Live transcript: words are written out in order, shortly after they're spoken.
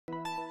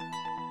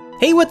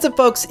Hey, what's up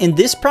folks? In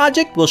this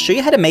project, we'll show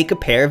you how to make a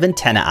pair of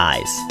antenna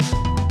eyes.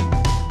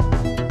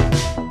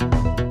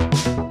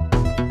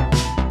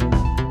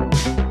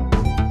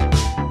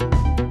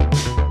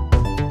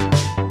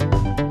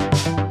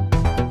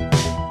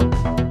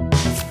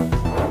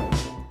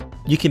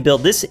 You can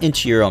build this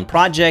into your own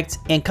project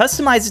and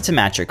customize it to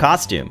match your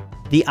costume.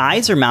 The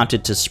eyes are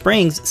mounted to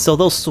springs, so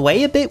they'll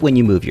sway a bit when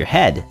you move your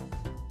head.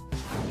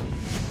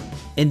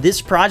 In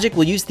this project,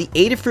 we'll use the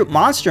Adafruit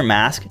Monster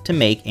Mask to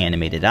make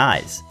animated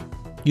eyes.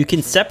 You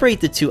can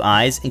separate the two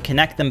eyes and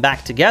connect them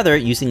back together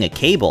using a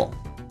cable.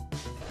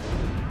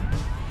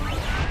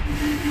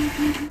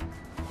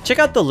 Check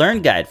out the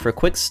Learn Guide for a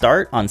quick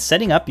start on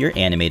setting up your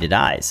animated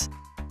eyes.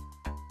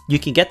 You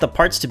can get the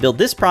parts to build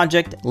this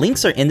project,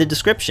 links are in the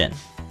description.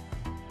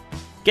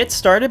 Get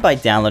started by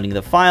downloading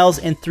the files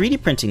and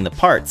 3D printing the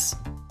parts.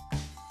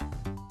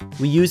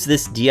 We use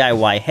this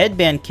DIY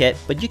headband kit,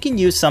 but you can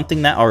use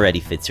something that already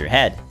fits your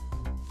head.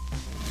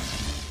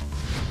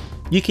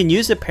 You can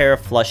use a pair of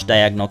flush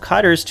diagonal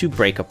cutters to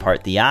break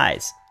apart the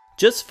eyes.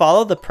 Just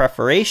follow the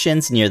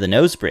perforations near the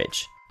nose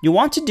bridge. You'll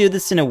want to do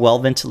this in a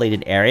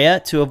well-ventilated area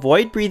to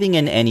avoid breathing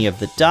in any of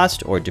the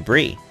dust or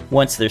debris.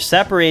 Once they're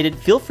separated,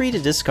 feel free to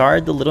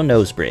discard the little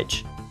nose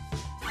bridge.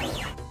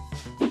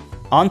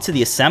 Onto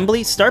the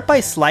assembly, start by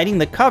sliding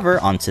the cover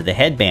onto the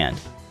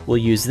headband. We'll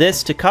use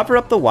this to cover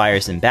up the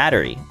wires and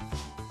battery.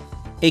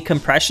 A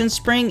compression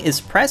spring is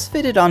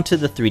press-fitted onto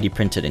the 3D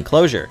printed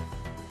enclosure.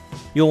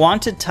 You'll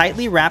want to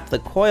tightly wrap the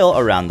coil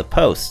around the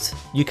posts.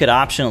 You could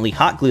optionally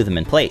hot glue them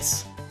in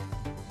place.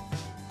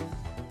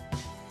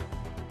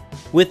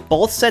 With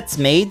both sets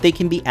made, they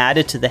can be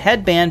added to the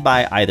headband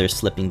by either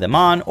slipping them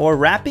on or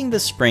wrapping the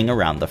spring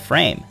around the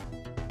frame.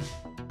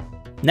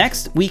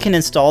 Next, we can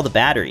install the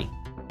battery.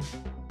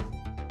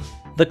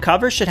 The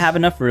cover should have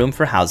enough room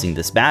for housing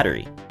this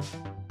battery.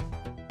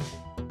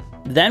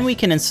 Then we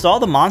can install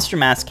the Monster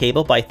Mask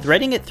cable by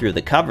threading it through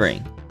the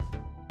covering.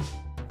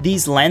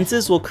 These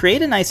lenses will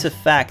create a nice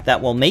effect that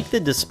will make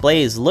the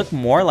displays look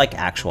more like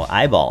actual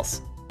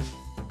eyeballs.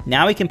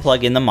 Now we can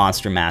plug in the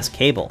Monster Mask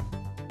cable.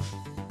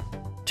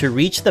 To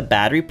reach the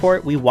battery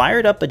port, we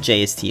wired up a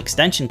JST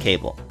extension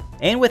cable,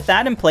 and with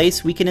that in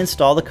place, we can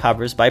install the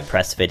covers by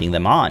press fitting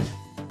them on.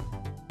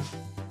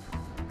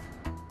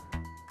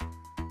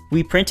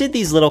 We printed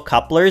these little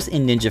couplers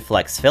in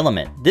NinjaFlex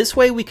filament. This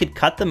way we could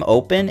cut them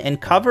open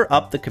and cover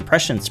up the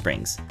compression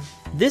springs.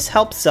 This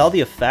helps sell the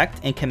effect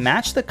and can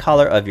match the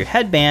color of your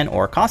headband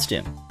or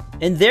costume.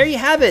 And there you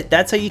have it,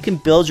 that's how you can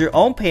build your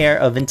own pair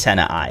of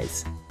antenna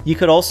eyes. You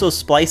could also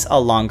splice a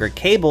longer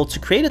cable to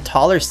create a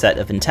taller set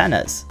of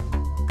antennas.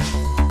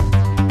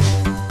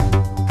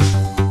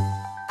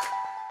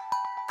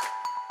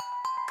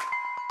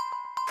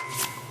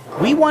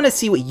 We want to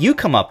see what you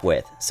come up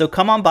with, so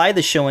come on by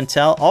the show and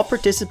tell. All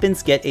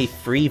participants get a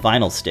free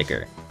vinyl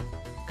sticker.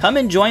 Come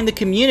and join the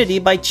community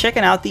by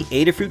checking out the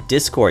Adafruit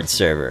Discord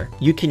server.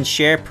 You can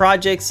share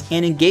projects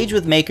and engage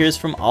with makers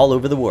from all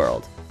over the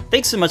world.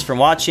 Thanks so much for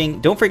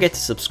watching. Don't forget to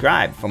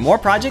subscribe for more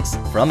projects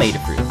from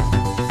Adafruit.